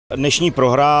Dnešní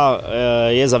prohra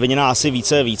je zaviněná asi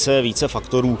více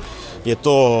faktorů. Je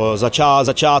to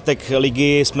začátek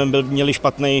ligy, jsme měli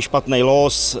špatný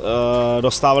los,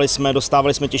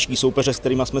 dostávali jsme těžký soupeře, s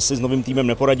kterými jsme si s novým týmem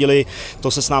neporadili,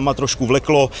 to se s náma trošku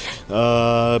vleklo.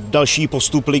 Další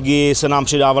postup ligy se nám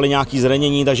přidávaly nějaké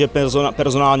zranění, takže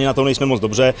personálně na to nejsme moc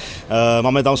dobře.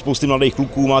 Máme tam spousty mladých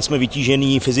kluků, jsme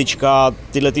vytížený, fyzička,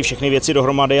 tyhle všechny věci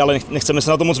dohromady, ale nechceme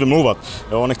se na to moc vymlouvat.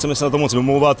 Jo, nechceme se na to moc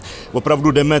vymlouvat,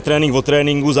 opravdu jdeme trénink od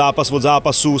tréninku, zápas od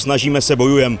zápasu, snažíme se,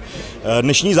 bojujeme.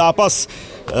 Dnešní zápas,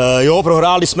 jo,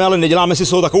 prohráli jsme, ale neděláme si z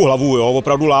toho takovou hlavu, jo,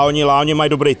 opravdu Lioni mají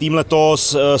dobrý tým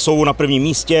letos, jsou na prvním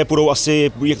místě, půjdou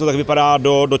asi, jak to tak vypadá,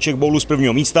 do Czech Bowlu z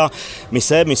prvního místa.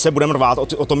 My se budeme rvát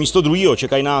o to místo druhého,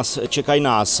 čekají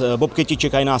nás bobketi,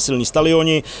 čekají nás silní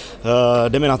stalioni,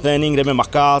 jdeme na trénink, jdeme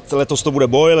makat, letos to bude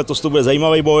boj, letos to bude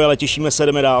zajímavý boj, ale těšíme se,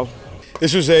 jdeme dál.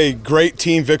 This was a great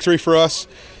team victory for us.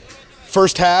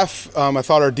 First half, I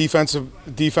thought our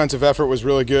defensive effort was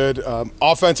really good.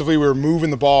 Offensively, we were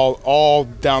moving the ball all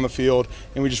down the field,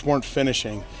 and we just weren't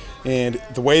finishing. And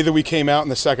the way that we came out in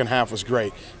the second half was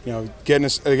great. You know, getting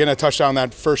a touchdown on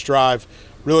that first drive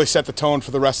really set the tone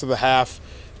for the rest of the half.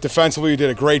 Defensively, we did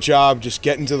a great job just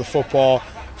getting to the football,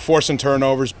 forcing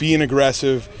turnovers, being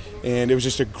aggressive, and it was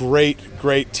just a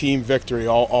great team victory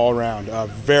all around.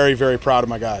 Very proud of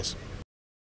my guys.